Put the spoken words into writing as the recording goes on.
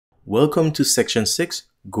Welcome to Section 6,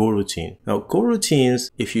 Goroutine. Now,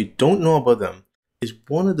 Goroutines, if you don't know about them, is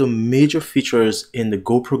one of the major features in the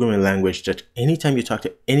Go programming language that anytime you talk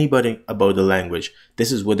to anybody about the language,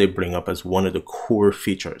 this is what they bring up as one of the core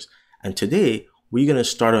features. And today, we're going to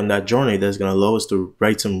start on that journey that's going to allow us to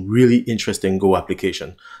write some really interesting Go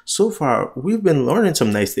application. So far, we've been learning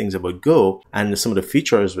some nice things about Go and some of the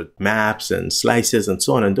features with maps and slices and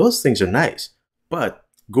so on, and those things are nice. But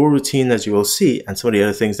Goroutine, as you will see, and some of the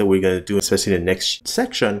other things that we're going to do, especially in the next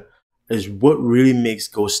section, is what really makes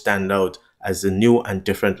Go stand out as a new and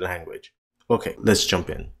different language. Okay, let's jump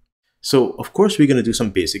in. So, of course, we're going to do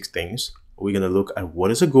some basic things. We're going to look at what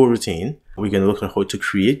is a Goroutine. We're going to look at how to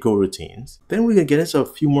create Goroutines. Then we're going to get into a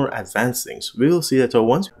few more advanced things. We will see that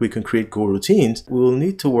once we can create Goroutines, we will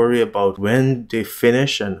need to worry about when they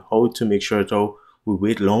finish and how to make sure that we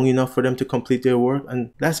wait long enough for them to complete their work.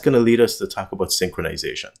 And that's going to lead us to talk about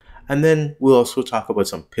synchronization. And then we'll also talk about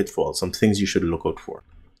some pitfalls, some things you should look out for.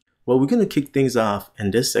 Well, we're going to kick things off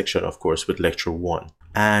in this section, of course, with lecture 1.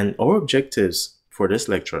 And our objectives for this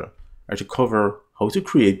lecture are to cover how to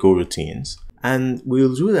create Goroutines. And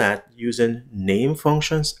we'll do that using name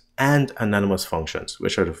functions and anonymous functions,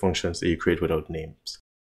 which are the functions that you create without names.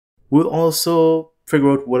 We'll also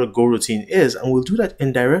figure out what a Goroutine is, and we'll do that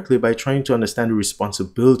indirectly by trying to understand the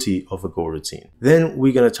responsibility of a Goroutine. Then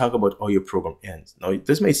we're going to talk about how your program ends. Now,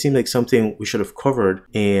 this may seem like something we should have covered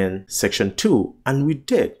in section 2, and we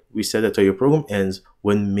did. We said that how your program ends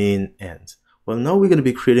when main ends. Well, now we're going to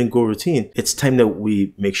be creating Goroutine. It's time that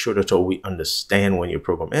we make sure that we understand when your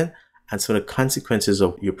program ends and some of the consequences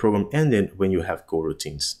of your program ending when you have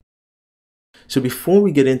Goroutines. So before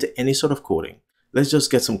we get into any sort of coding, let's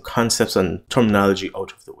just get some concepts and terminology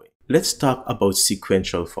out of the way. Let's talk about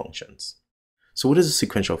sequential functions. So what is a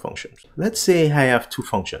sequential function? Let's say I have two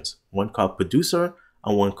functions, one called producer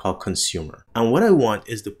and one called consumer. And what I want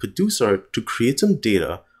is the producer to create some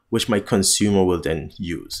data which my consumer will then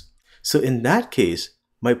use. So in that case,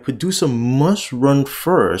 my producer must run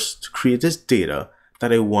first to create this data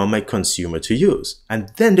that I want my consumer to use,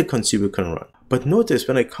 and then the consumer can run. But notice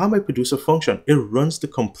when I call my producer function, it runs the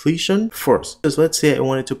completion first. Because let's say I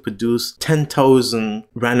wanted to produce 10,000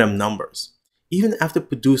 random numbers. Even after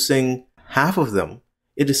producing half of them,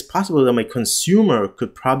 it is possible that my consumer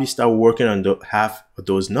could probably start working on half of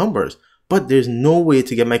those numbers. But there's no way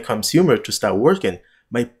to get my consumer to start working.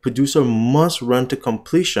 My producer must run to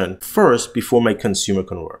completion first before my consumer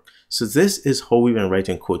can work. So this is how we've been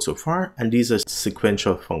writing code so far, and these are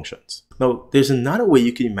sequential functions. Now, there's another way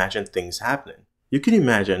you can imagine things happening. You can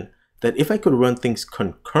imagine that if I could run things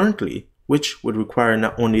concurrently, which would require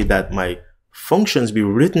not only that my functions be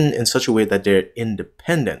written in such a way that they're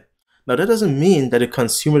independent. Now, that doesn't mean that a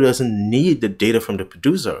consumer doesn't need the data from the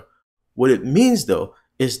producer. What it means, though,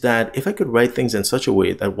 is that if I could write things in such a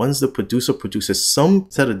way that once the producer produces some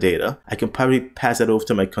set of data, I can probably pass that over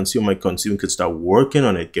to my consumer could start working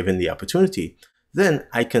on it given the opportunity. Then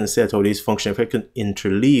I can say that how these functions, if I can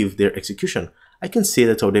interleave their execution, I can say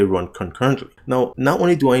that how they run concurrently. Now, not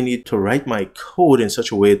only do I need to write my code in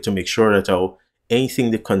such a way to make sure that how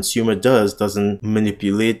anything the consumer does doesn't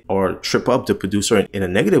manipulate or trip up the producer in a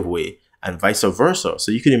negative way, and vice versa.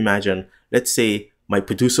 So you can imagine, let's say my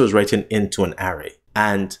producer is writing into an array.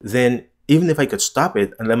 And then even if I could stop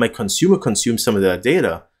it and let my consumer consume some of that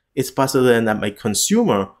data, it's possible then that my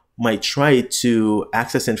consumer might try to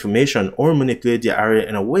access information or manipulate the array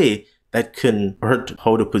in a way that can hurt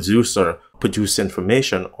how the producer produces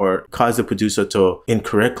information or cause the producer to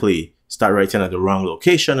incorrectly start writing at the wrong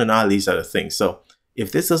location and all these other things. So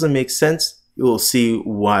if this doesn't make sense, you will see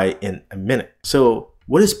why in a minute. So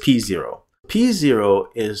what is P0? P0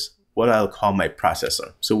 is what I'll call my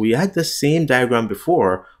processor. So we had the same diagram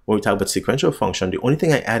before when we talked about sequential function. The only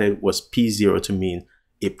thing I added was P0 to mean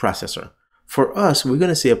a processor. For us, we're going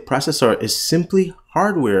to say a processor is simply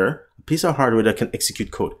hardware, a piece of hardware that can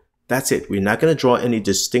execute code. That's it. We're not going to draw any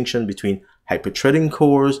distinction between hyper-threading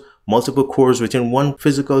cores, multiple cores within one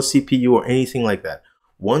physical CPU or anything like that.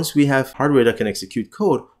 Once we have hardware that can execute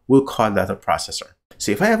code, we'll call that a processor.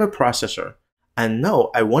 So if I have a processor, and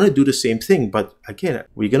now I want to do the same thing, but again,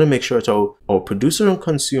 we're going to make sure that our producer and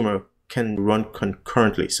consumer can run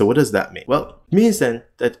concurrently. So what does that mean? Well, it means then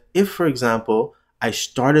that if, for example, I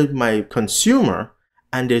started my consumer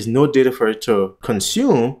and there's no data for it to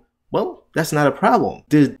consume, well, that's not a problem.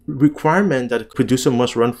 The requirement that a producer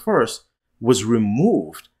must run first was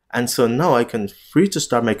removed. And so now I can free to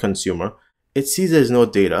start my consumer. It sees there's no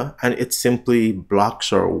data and it simply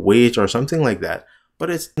blocks or waits or something like that. But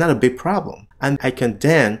it's not a big problem. And I can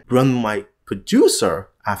then run my producer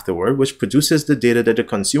afterward, which produces the data that the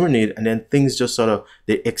consumer needs, and then things just sort of,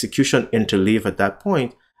 the execution interleave at that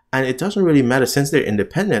point, And it doesn't really matter, since they're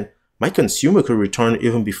independent, my consumer could return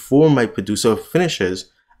even before my producer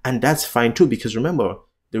finishes. And that's fine too, because remember,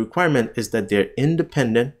 the requirement is that they're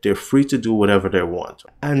independent, they're free to do whatever they want.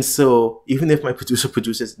 And so even if my producer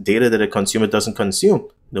produces data that a consumer doesn't consume,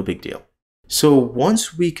 no big deal. So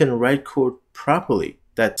once we can write code properly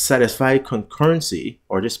that satisfy concurrency,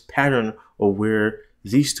 or this pattern of where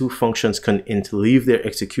these two functions can interleave their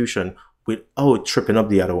execution without tripping up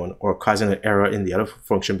the other one or causing an error in the other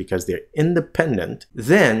function because they're independent,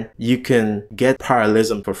 then you can get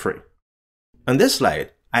parallelism for free. On this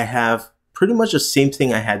slide, I have pretty much the same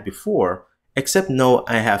thing I had before, except now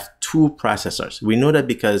I have two processors. We know that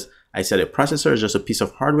because I said a processor is just a piece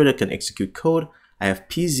of hardware that can execute code. I have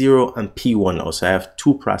P0 and P1 now, so I have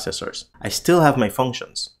two processors. I still have my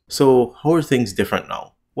functions. So how are things different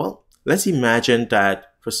now? Well, let's imagine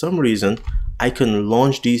that for some reason, I can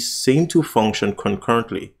launch these same two functions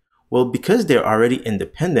concurrently. Well, because they're already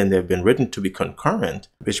independent, they've been written to be concurrent,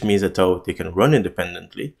 which means that they can run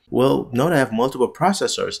independently. Well, now that I have multiple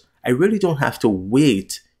processors, I really don't have to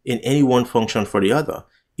wait in any one function for the other.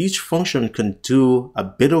 Each function can do a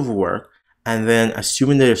bit of work, and then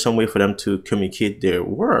assuming there's some way for them to communicate their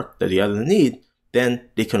work that the other need, then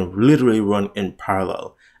they can literally run in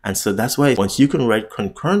parallel. And so that's why once you can write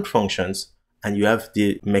concurrent functions, and you have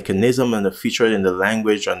the mechanism and the feature in the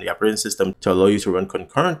language and the operating system to allow you to run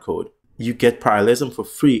concurrent code, you get parallelism for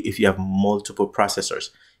free if you have multiple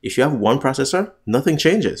processors. If you have one processor, nothing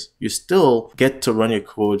changes. You still get to run your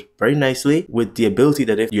code very nicely, with the ability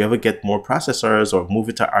that if you ever get more processors or move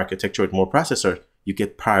into architecture with more processors, you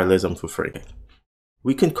get parallelism for free.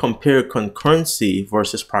 We can compare concurrency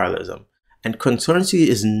versus parallelism. And concurrency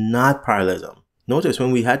is not parallelism. Notice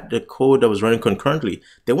when we had the code that was running concurrently,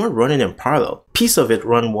 they weren't running in parallel. Piece of it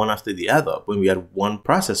run one after the other when we had one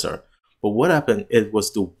processor. But what happened, it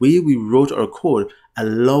was the way we wrote our code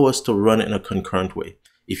allow us to run in a concurrent way.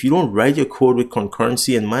 If you don't write your code with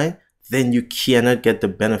concurrency in mind, then you cannot get the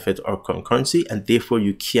benefit of concurrency, and therefore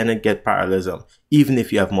you cannot get parallelism, even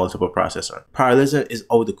if you have multiple processors. Parallelism is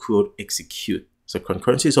how the code executes. So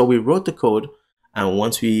concurrency is how we wrote the code, and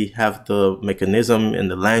once we have the mechanism in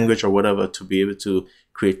the language or whatever to be able to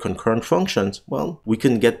create concurrent functions, well, we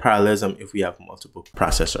can get parallelism if we have multiple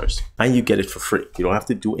processors, and you get it for free. You don't have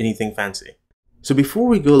to do anything fancy. So before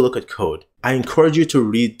we go look at code, I encourage you to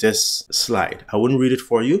read this slide. I wouldn't read it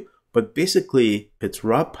for you, but basically it's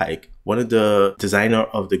Rob Pike, one of the designer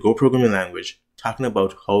of the Go programming language, talking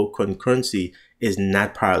about how concurrency is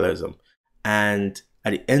not parallelism. And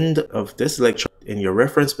at the end of this lecture, in your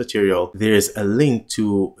reference material, there is a link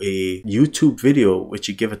to a YouTube video which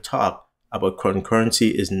you give a talk about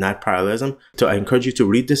concurrency is not parallelism. So I encourage you to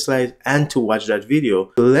read this slide and to watch that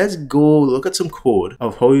video. Let's go look at some code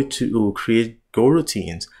of how to create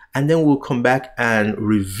Goroutines, and then we'll come back and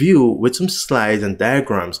review with some slides and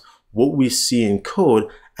diagrams what we see in code,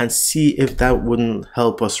 and see if that wouldn't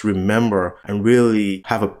help us remember and really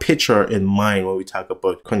have a picture in mind when we talk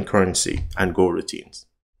about concurrency and Goroutines.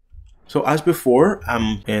 So as before,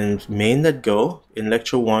 I'm in main.go in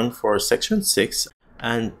lecture 1 for section 6.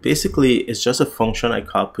 And basically, it's just a function I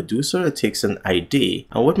call producer. It takes an ID.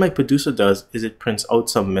 And what my producer does is it prints out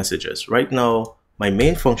some messages. Right now, my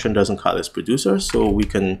main function doesn't call this producer, so we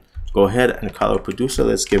can go ahead and call our producer.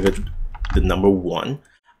 Let's give it the number 1.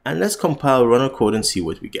 And let's compile, run our code, and see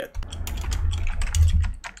what we get.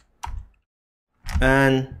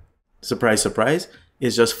 And surprise, surprise,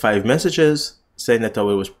 it's just 5 messages saying that it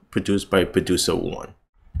was produced by producer 1.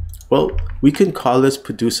 Well, we can call this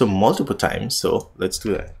producer multiple times, so let's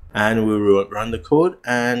do that. And we'll run the code,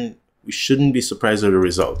 and we shouldn't be surprised with the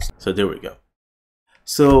results. So there we go.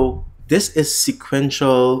 So this is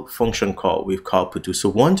sequential function call. We've called producer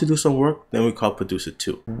 1 to do some work, then we call producer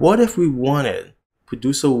 2. What if we wanted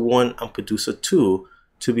producer 1 and producer 2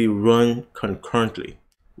 to be run concurrently?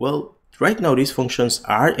 Well, right now these functions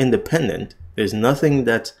are independent. There's nothing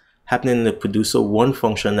that's happening in the producer 1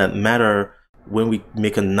 function that matter when we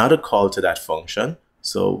make another call to that function.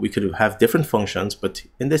 So we could have different functions, but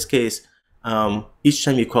in this case, each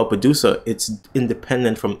time you call producer, it's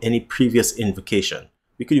independent from any previous invocation.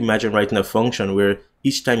 We could imagine writing a function where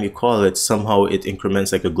each time you call it, somehow it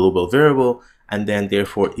increments like a global variable, and then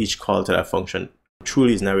therefore each call to that function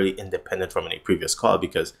truly is not really independent from any previous call,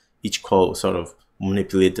 because each call sort of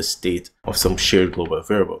manipulate the state of some shared global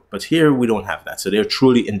variable. But here we don't have that, so they're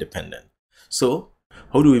truly independent. So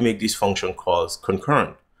how do we make these function calls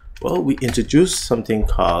concurrent? Well, we introduce something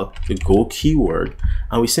called the Go keyword,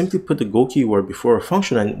 and we simply put the Go keyword before a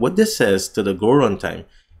function. And what this says to the Go runtime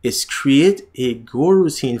is create a Go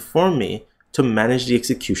routine for me to manage the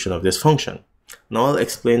execution of this function. Now I'll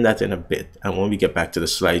explain that in a bit, and when we get back to the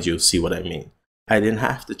slide, you'll see what I mean. I didn't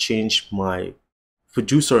have to change my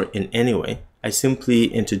producer in any way. I simply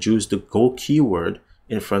introduced the go keyword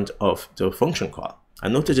in front of the function call.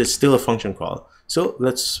 And notice it's still a function call. So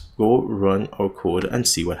let's go run our code and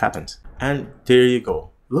see what happens. And there you go.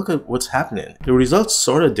 Look at what's happening. The results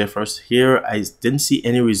sort of differs. Here, I didn't see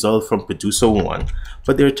any result from producer 1,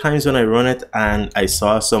 but there are times when I run it and I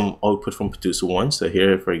saw some output from producer 1. So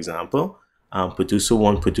here, for example, producer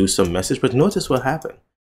 1 produced some message, but notice what happened.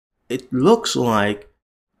 It looks like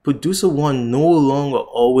producer 1 no longer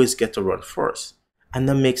always get to run first. And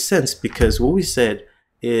that makes sense because what we said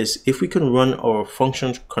is if we can run our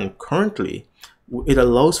functions concurrently, it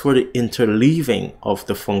allows for the interleaving of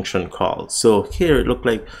the function call. So here it looked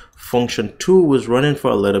like function 2 was running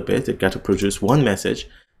for a little bit. It got to produce one message.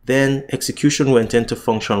 Then execution went into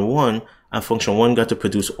function 1 and function 1 got to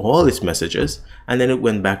produce all its messages. And then it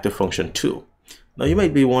went back to function 2. Now you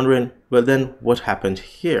might be wondering, well then what happened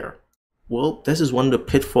here? Well, this is one of the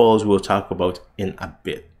pitfalls we'll talk about in a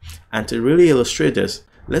bit. And to really illustrate this,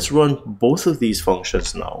 let's run both of these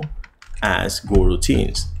functions now as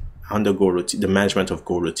Goroutines under the management of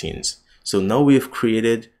Goroutines. So now we've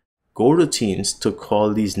created Goroutines to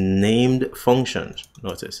call these named functions.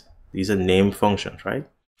 Notice these are named functions, right?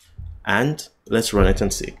 And let's run it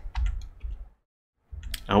and see.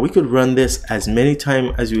 And we could run this as many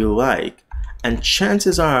times as we like, and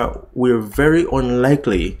chances are we're very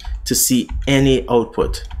unlikely to see any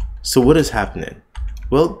output. So what is happening?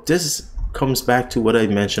 Well, this comes back to what I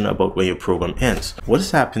mentioned about when your program ends. What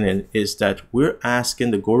is happening is that we're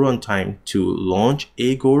asking the Goroutine to launch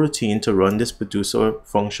a Goroutine to run this producer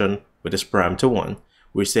function with this parameter 1.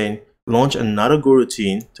 We're saying launch another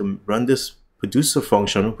Goroutine to run this producer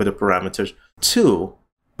function with a parameter 2.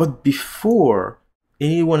 But before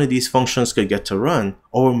any one of these functions could get to run,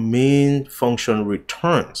 our main function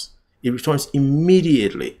returns. It returns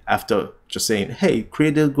immediately after just saying, hey,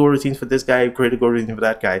 create a Goroutine for this guy, create a Goroutine for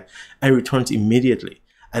that guy, and it returns immediately.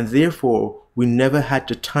 And therefore, we never had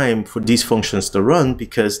the time for these functions to run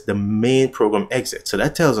because the main program exits. So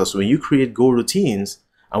that tells us when you create Goroutines,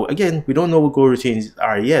 again, we don't know what Goroutines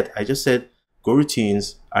are yet. I just said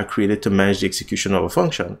Goroutines are created to manage the execution of a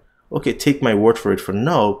function. Okay, take my word for it for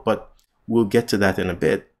now, but we'll get to that in a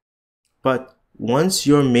bit. But once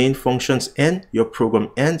your main functions end, your program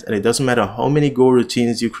ends, and it doesn't matter how many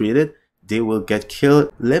Goroutines you created, they will get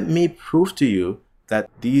killed. Let me prove to you that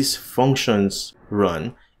these functions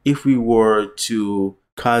run if we were to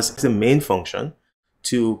cause the main function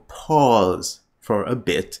to pause for a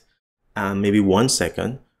bit, maybe 1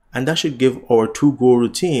 second, and that should give our 2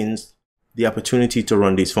 Goroutines the opportunity to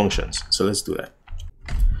run these functions. So let's do that.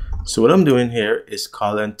 So what I'm doing here is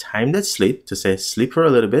calling time.sleep to say sleep for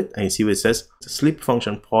a little bit, and you see what it says. The sleep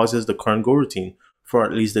function pauses the current Goroutine for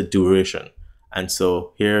at least the duration. And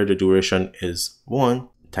so here the duration is 1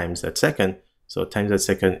 times that second. So times that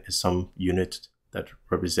second is some unit that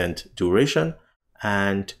represent duration,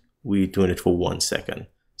 and we're doing it for 1 second.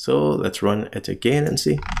 So let's run it again and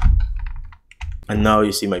see. And now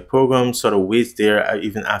you see my program sort of waits there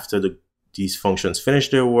even after these functions finish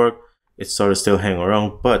their work. It's sort of still hanging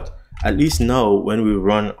around, but at least now when we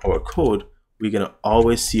run our code, we're gonna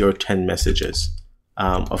always see our 10 messages.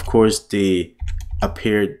 Of course, they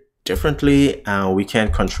appear differently, and we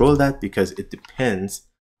can't control that because it depends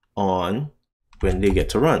on when they get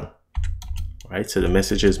to run, right? So the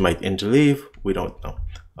messages might interleave, we don't know.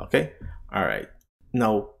 Okay, all right.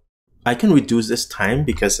 Now I can reduce this time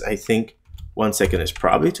because I think 1 second is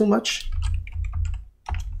probably too much,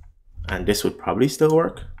 and this would probably still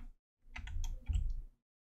work.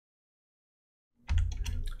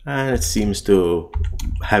 And it seems to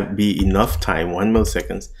be enough time. 1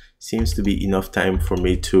 millisecond seems to be enough time for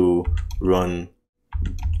me to run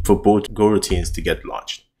for both Goroutines to get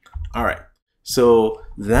launched. All right, so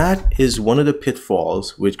that is one of the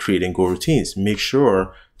pitfalls with creating Goroutines. Make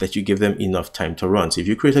sure that you give them enough time to run. So if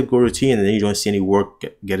you create a Goroutine and then you don't see any work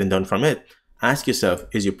getting done from it, ask yourself,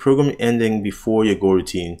 is your program ending before your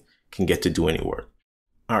Goroutine can get to do any work?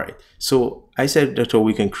 All right, so I said that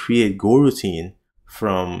we can create Goroutine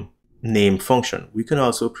from named function. We can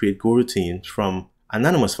also create Goroutines from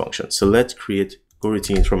anonymous functions. So let's create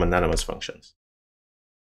Goroutines from anonymous functions.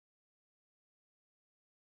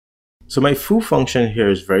 So my foo function here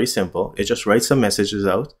is very simple. It just writes some messages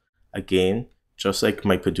out, again, just like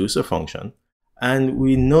my producer function. And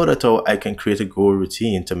we know that I can create a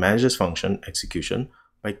Goroutine to manage this function execution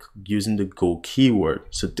by using the go keyword.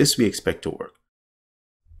 So this we expect to work.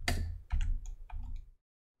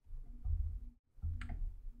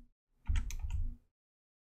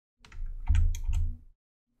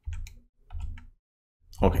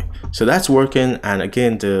 Okay, so that's working. And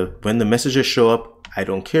again, when the messages show up, I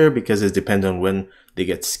don't care because it depends on when they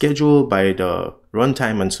get scheduled by the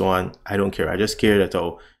runtime and so on. I don't care. I just care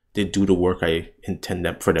that they do the work I intend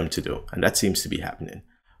for them to do. And that seems to be happening.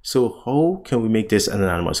 So how can we make this an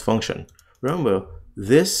anonymous function? Remember,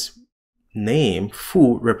 this name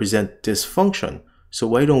foo represents this function. So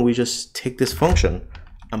why don't we just take this function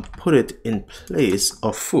and put it in place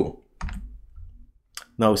of foo?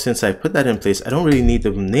 Now, since I put that in place, I don't really need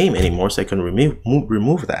the name anymore, so I can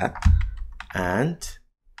remove that. And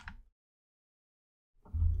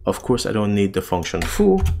of course, I don't need the function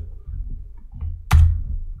foo.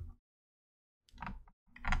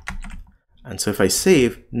 And so if I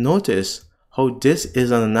save, notice how this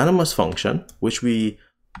is an anonymous function, which when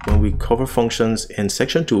we cover functions in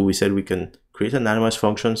section 2, we said we can create anonymous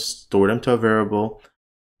functions, store them to a variable,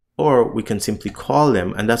 or we can simply call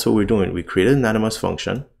them. And that's what we're doing. We create an anonymous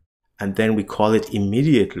function and then we call it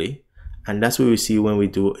immediately. And that's what we see when we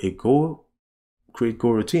do create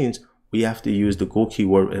Goroutines. We have to use the go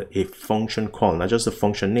keyword, a function call, not just a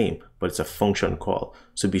function name, but it's a function call.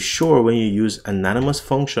 So be sure when you use anonymous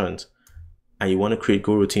functions and you want to create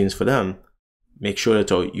Goroutines for them, make sure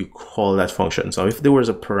that you call that function. So if there was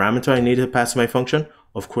a parameter I needed to pass to my function,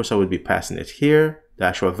 of course I would be passing it here, the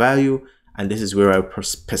actual value, and this is where I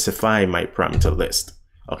specify my parameter list.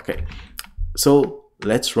 Okay, so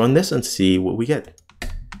let's run this and see what we get.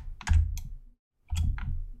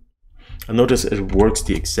 And notice it works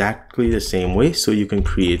exactly the same way, so you can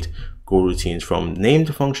create Goroutines from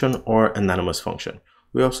named function or anonymous function.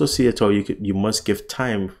 We also see it how you must give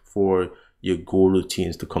time for your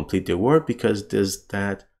Goroutines to complete their work, because there's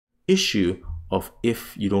that issue of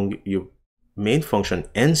if your main function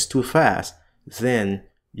ends too fast, then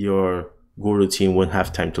your Goroutine won't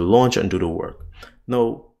have time to launch and do the work.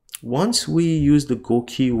 Now, once we use the go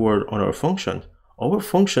keyword on our functions,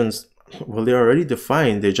 well, they're already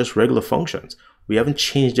defined. They're just regular functions. We haven't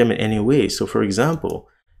changed them in any way. So for example,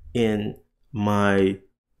 in my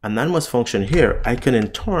anonymous function here, I can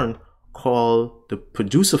in turn call the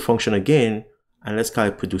producer function again, and let's call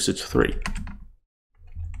it producer3.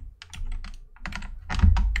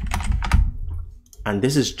 And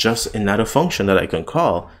this is just another function that I can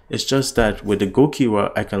call. It's just that with the go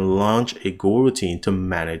keyword, I can launch a Goroutine to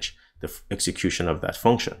manage the execution of that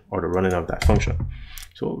function or the running of that function.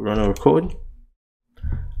 So run our code,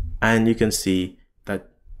 and you can see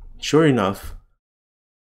that sure enough,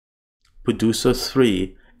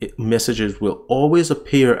 producer3 messages will always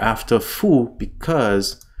appear after foo,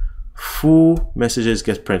 because foo messages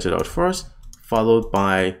get printed out first, followed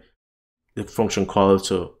by the function call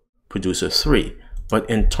to producer3. But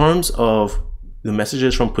in terms of the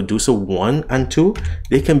messages from producer1 and 2,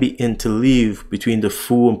 they can be interleaved between the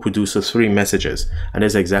foo and producer3 messages. And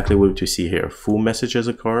that's exactly what you see here. Foo messages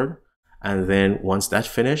occurred, and then once that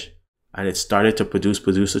finished and it started to produce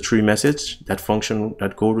producer3 message, that function,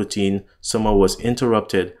 that Goroutine somehow was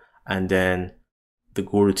interrupted, and then the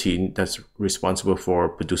Goroutine that's responsible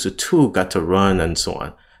for producer2 got to run and so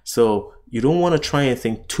on. So you don't want to try and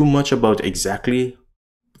think too much about exactly.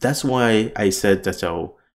 That's why I said that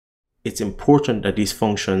it's important that these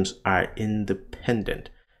functions are independent.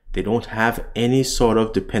 They don't have any sort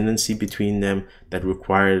of dependency between them that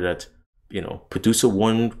require that,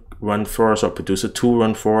 producer1 run first or producer2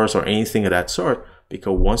 run first or anything of that sort,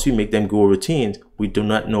 because once we make them Goroutines, we do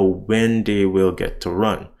not know when they will get to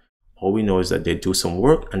run. All we know is that they do some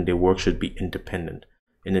work, and their work should be independent.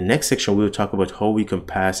 In the next section, we'll talk about how we can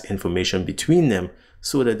pass information between them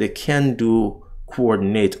so that they can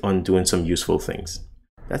coordinate on doing some useful things.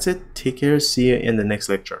 That's it. Take care. See you in the next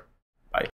lecture.